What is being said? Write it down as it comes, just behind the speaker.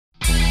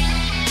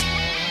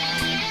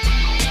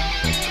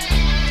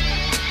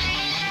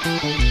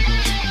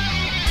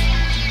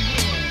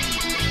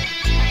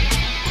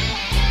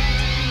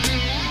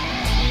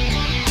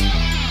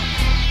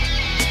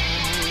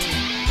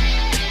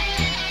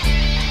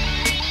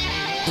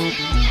Yo,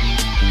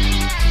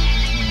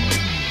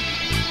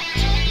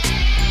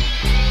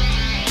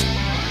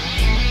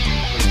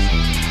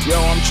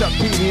 I'm Chuck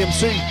P, the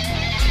MC.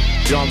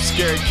 Yo, I'm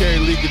Scary Carey,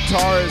 lead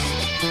guitarist.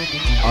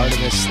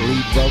 Artemis,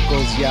 lead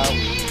vocals, yo.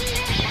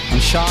 I'm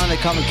Sean, they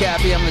call me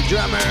Cappy, I'm the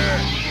drummer.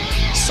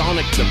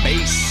 Sonic, the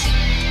bass.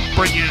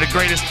 Bring you to the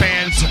greatest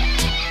bands.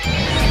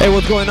 Hey,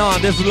 what's going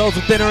on? This is Los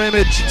with Thinner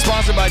Image.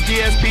 Sponsored by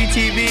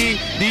GSP-TV,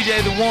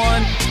 DJ The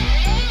One.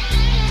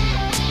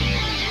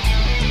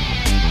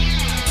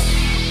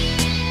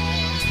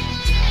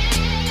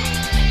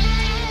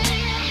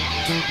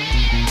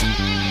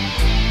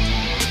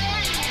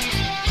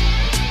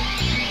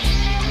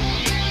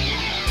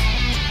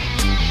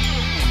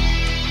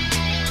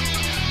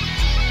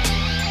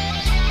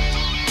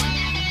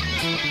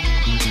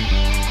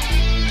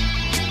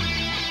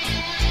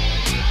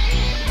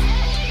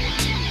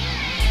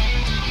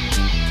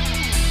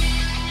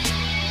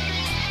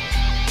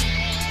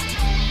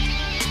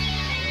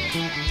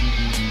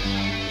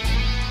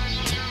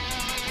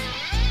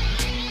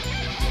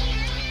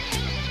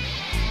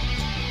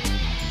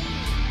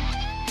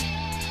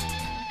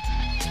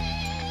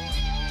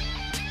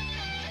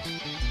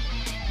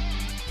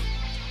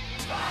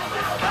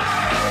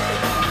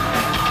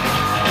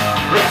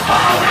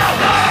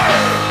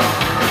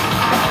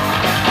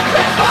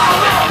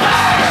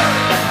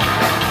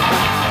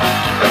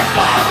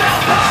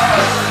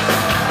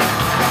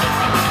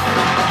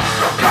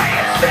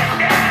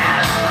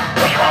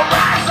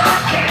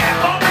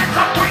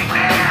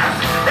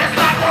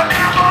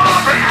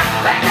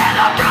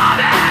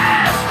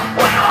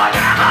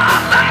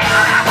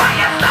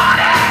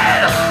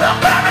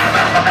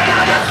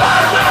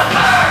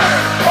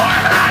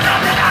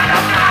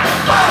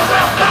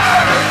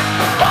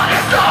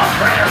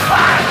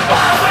 Fire!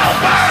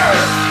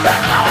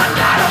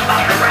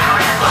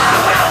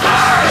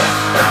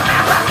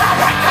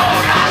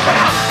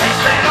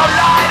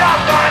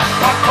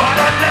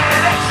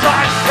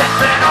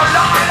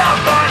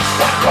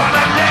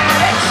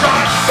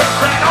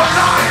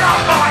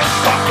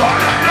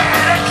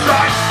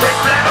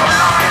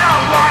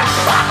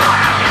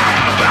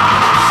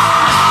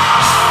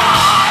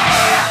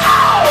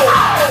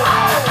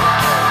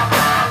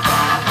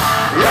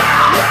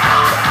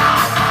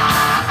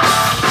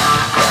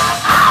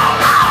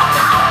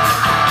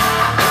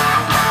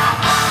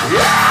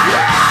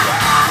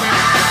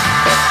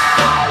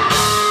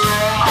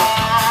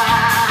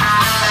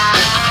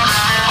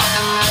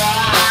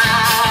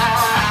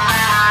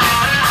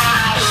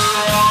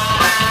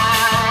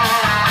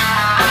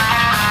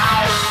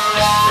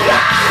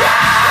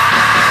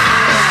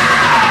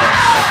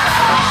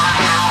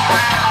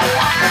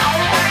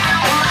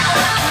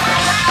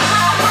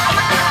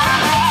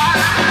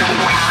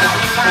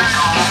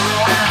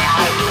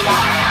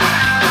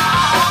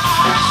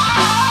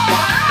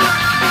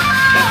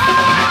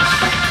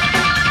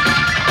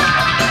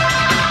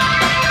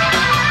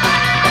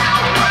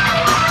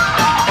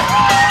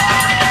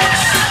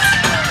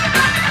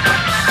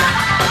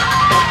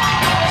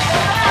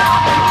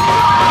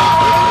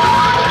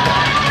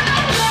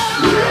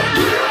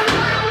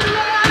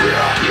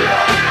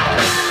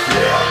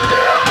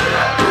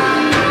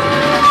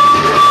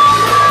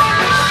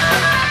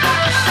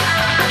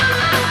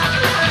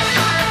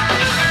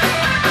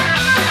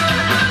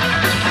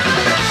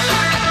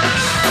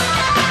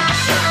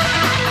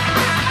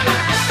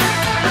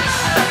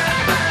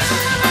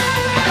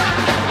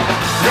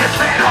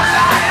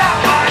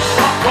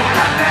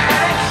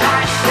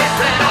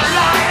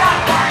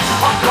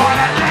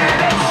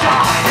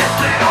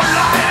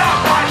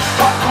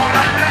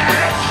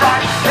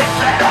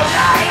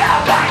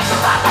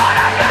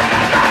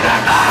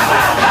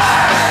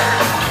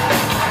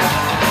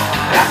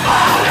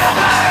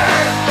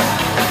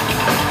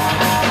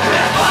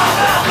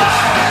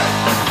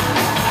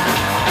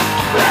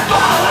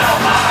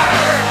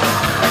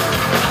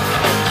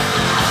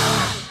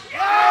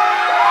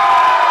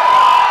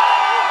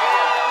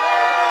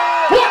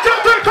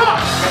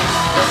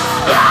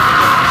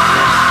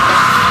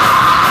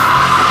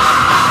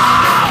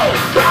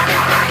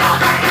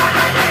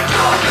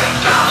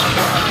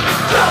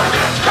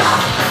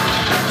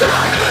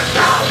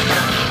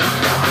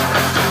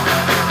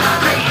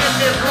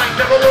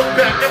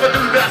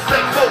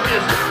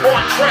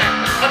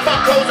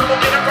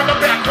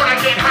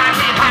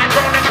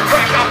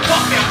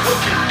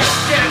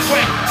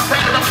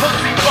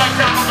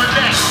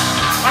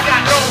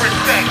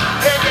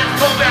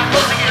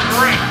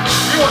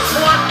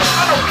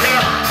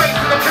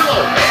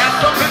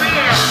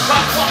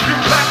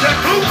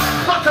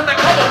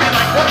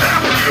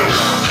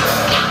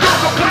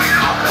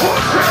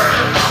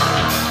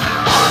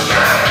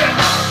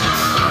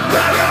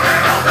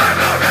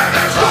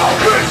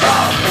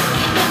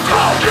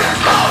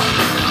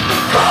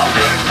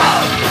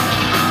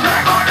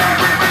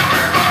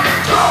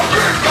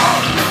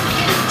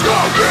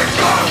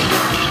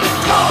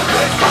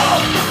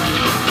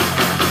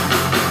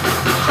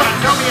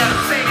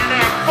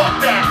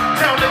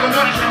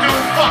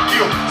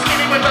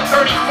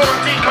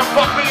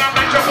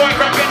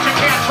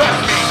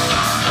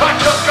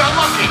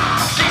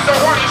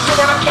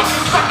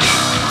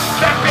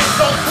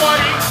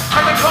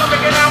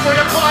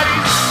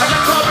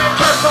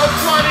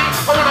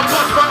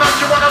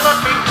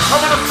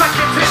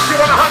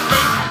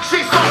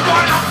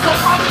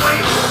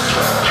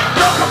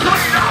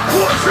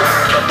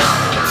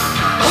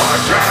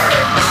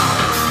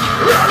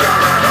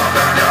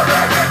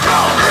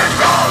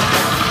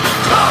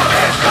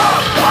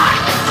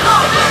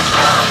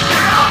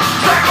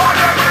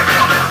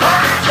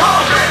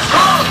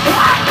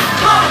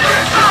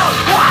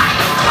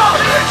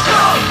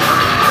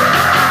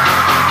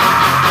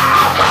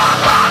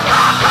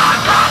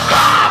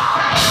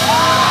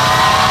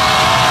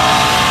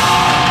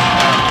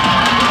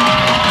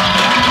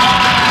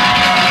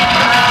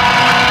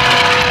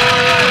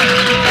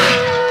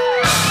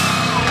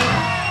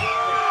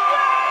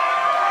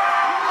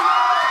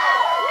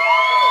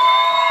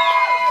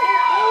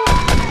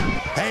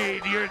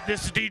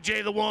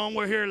 on?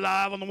 We're here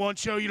live on the one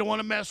show you don't want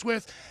to mess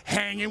with,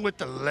 hanging with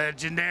the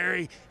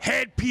legendary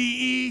Head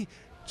PE,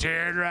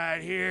 Jared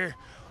right here.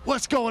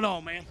 What's going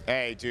on, man?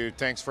 Hey, dude,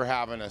 thanks for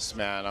having us,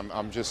 man.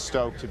 I'm just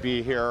stoked to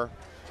be here.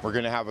 We're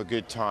going to have a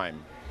good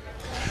time.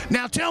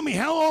 Now tell me,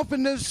 how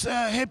often does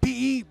Head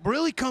PE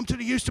really come to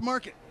the Houston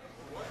market?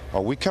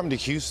 Well, we come to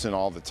Houston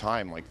all the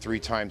time, like 3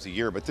 times a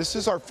year, but this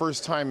is our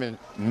first time in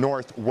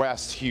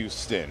Northwest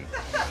Houston.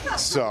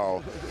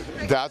 So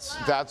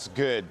that's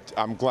good.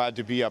 I'm glad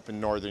to be up in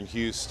northern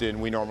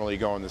Houston. We normally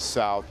go in the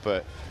south,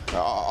 but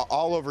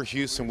all over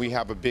Houston we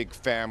have a big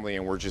family,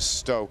 and we're just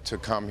stoked to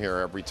come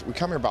here we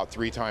come here about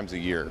 3 times a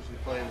year.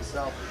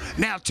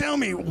 Now tell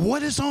me,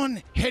 what is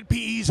on Head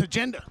PE's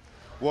agenda?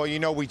 Well, you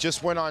know, we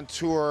just went on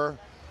tour.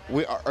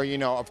 You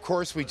know, of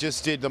course, we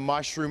just did the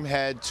Mushroom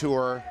Head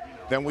tour.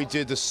 Then we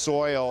did the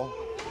Soil.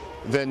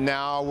 Then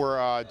now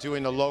we're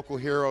doing the Local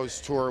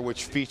Heroes tour,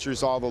 which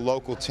features all the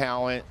local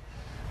talent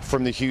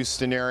from the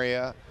Houston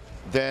area.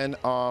 Then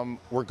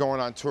we're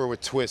going on tour with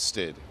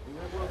Twisted.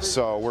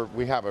 So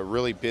we have a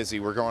really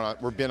busy.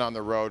 We've been on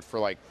the road for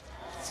like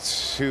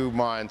 2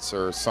 months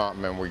or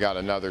something, and we got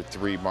another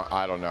 3 months.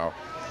 I don't know.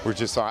 We're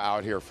just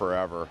out here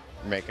forever,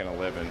 making a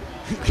living.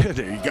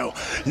 There you go.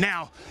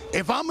 Now,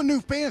 if I'm a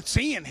new fan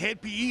seeing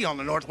Head PE on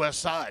the Northwest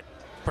side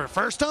for the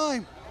first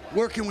time,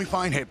 where can we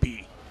find Head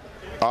PE?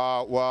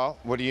 Well,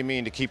 what do you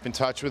mean, to keep in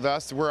touch with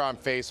us? We're on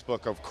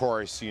Facebook, of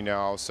course, you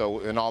know,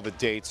 and all the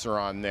dates are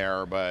on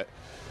there, but,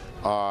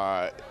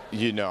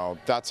 you know,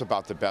 that's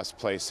about the best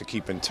place to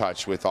keep in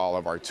touch with all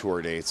of our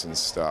tour dates and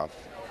stuff.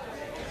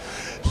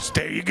 So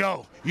there you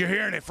go. You're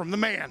hearing it from the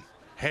man,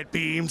 Head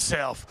PE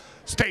himself.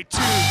 Stay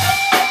tuned.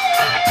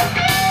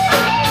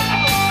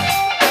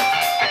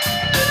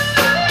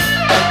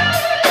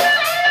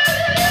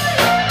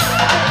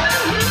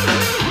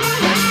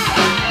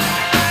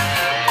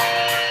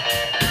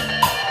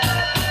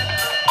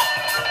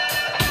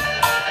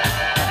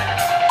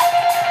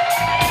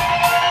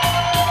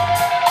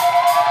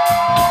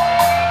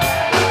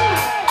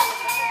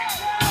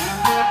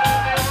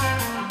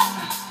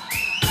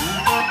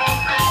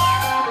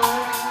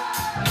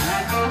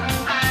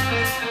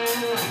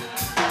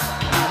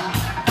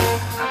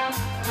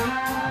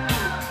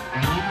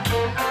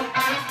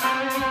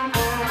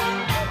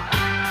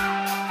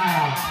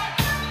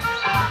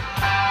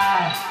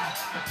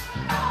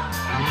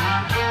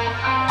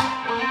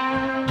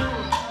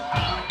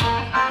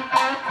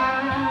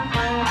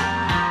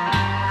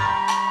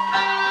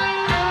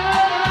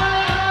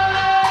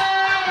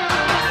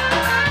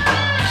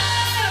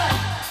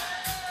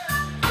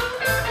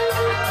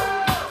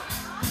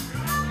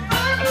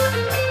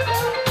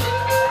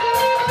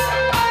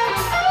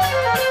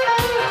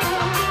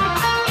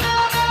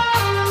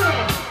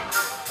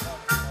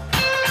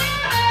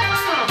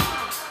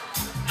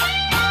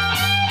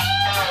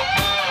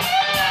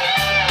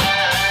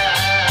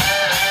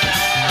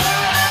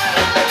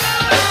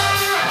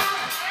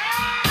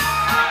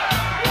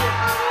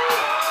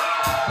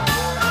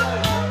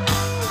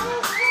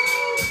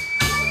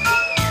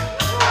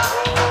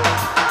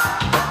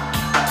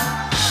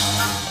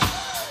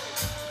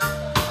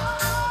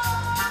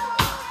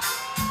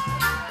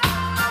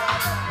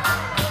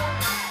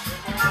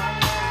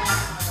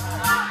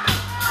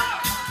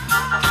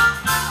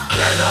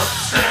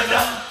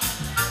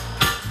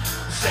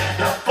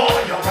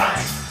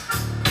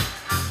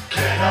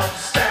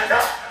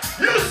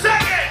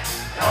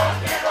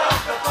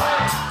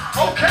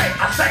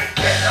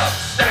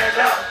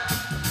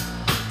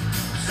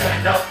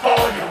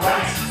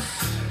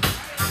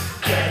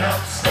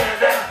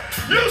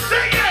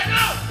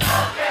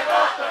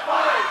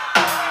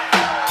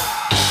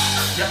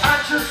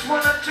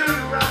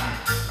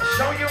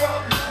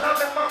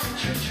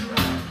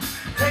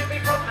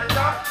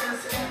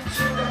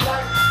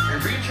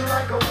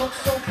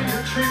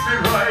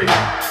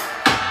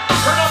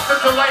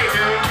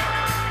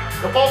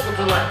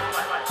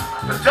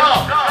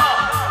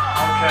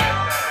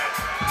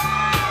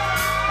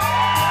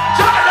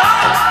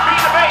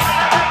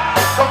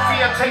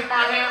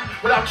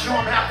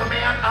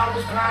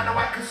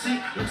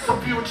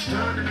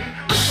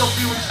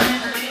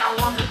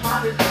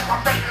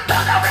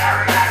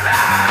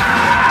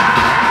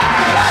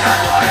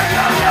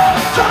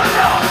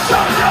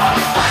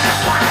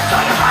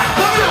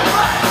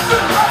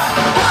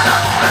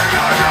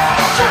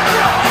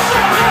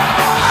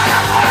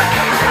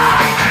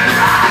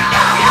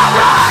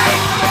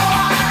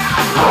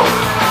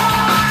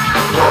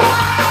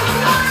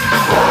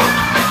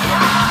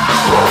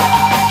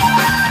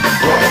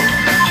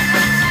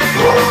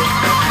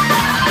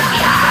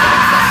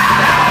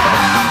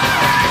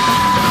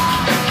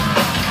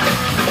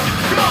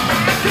 Come on,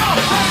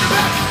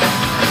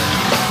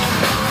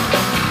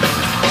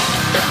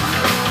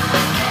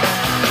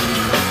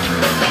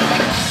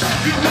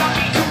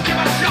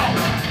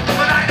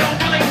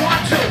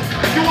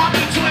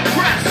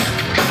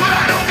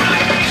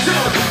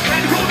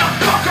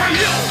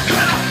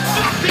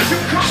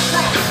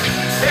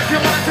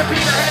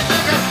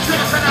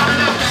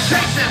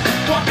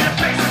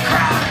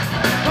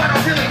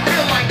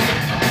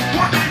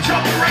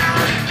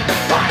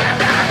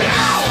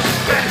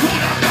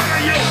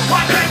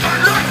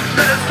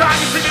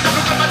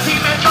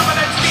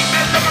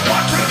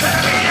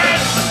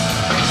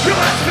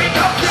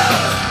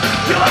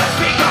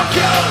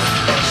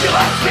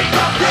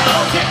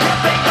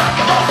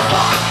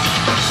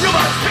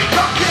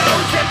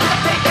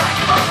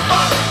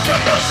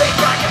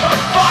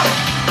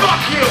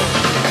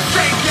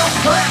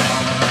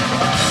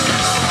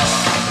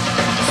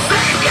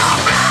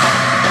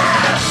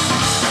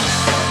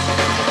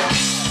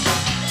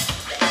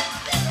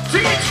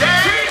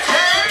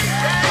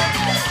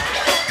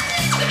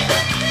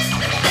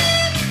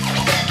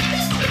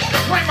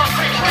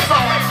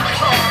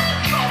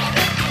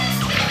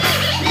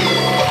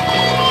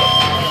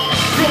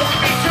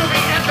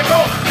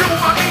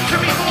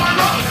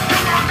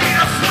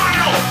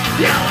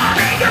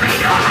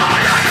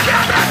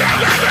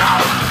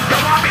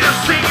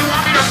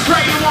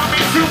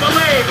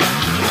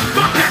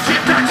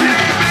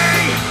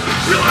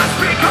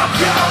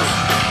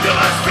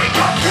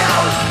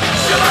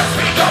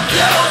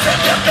 Use it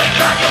to be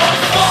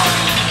back